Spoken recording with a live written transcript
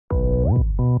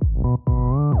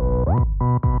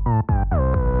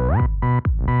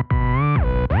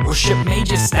Worship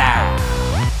major style.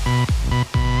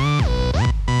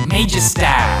 Major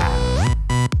style.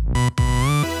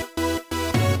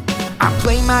 I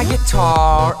play my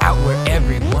guitar out where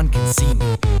everyone can see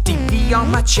me. DV on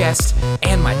my chest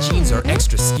and my jeans are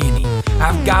extra skinny.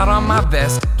 I've got on my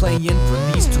vest playing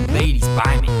for these two ladies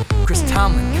by me. Chris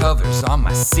Tomlin covers on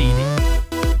my CD.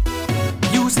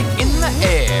 Music in the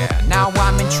air, now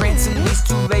I'm entrancing these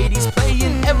two ladies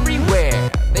playing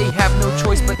everywhere. They have no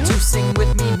choice but to sing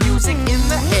with me. Music in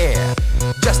the air.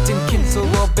 Justin Kinsel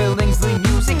or Billingsley,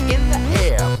 music in the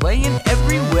air, playing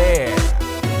everywhere.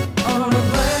 On a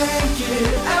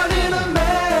blanket, out in a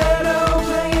meadow,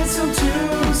 playing some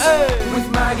tunes with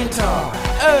my guitar.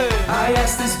 I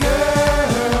asked this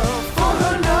girl for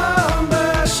her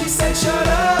number, she said shut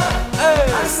up.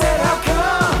 I said how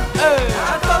come?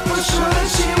 I thought for sure that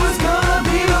she was gonna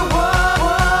be the one.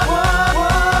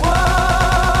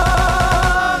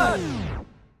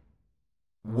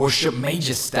 Worship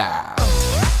major style.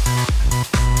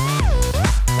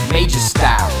 Major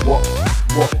style. What?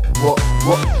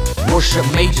 Worship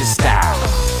major style.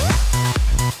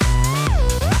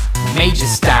 Major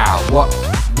style. What?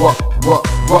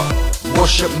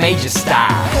 Worship major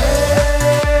style.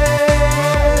 Hey,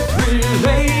 pretty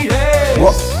ladies.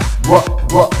 What?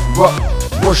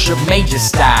 Worship major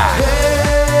style.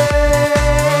 Hey,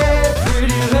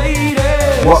 pretty ladies.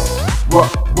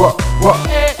 What?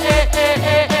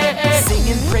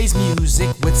 Singing praise music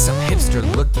with some hipster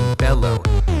looking bellow.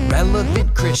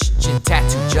 Relevant Christian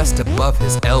tattoo just above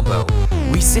his elbow.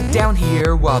 We sit down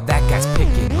here while that guy's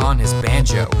picking on his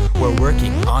banjo. We're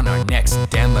working on our next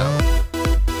demo.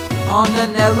 On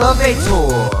an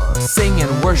elevator, singing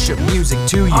worship music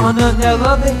to you. On an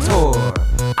elevator,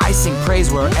 I sing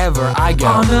praise wherever I go.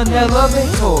 on an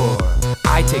elevator,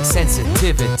 I take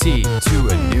sensitivity to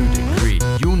a new degree.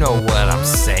 You know what I'm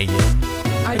saying.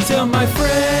 I tell my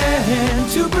friend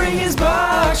to bring his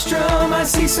box drum. I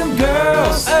see some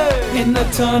girls in the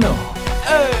tunnel.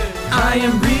 I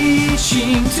am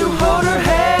reaching to hold her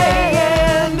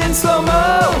hand in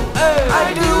slow-mo.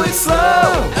 I do it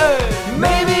slow.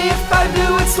 Maybe if I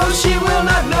do it slow, she will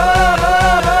not know.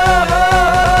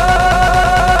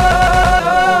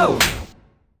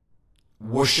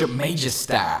 Worship major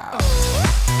style.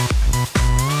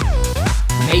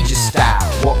 Major style.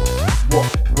 What?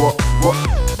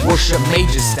 Worship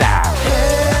major style.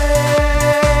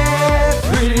 Hey,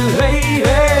 pretty ladies.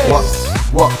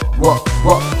 What?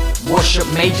 Worship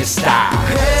major style.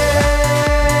 Hey,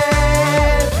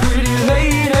 pretty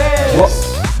ladies.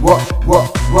 What?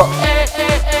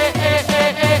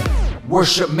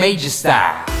 Worship major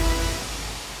style.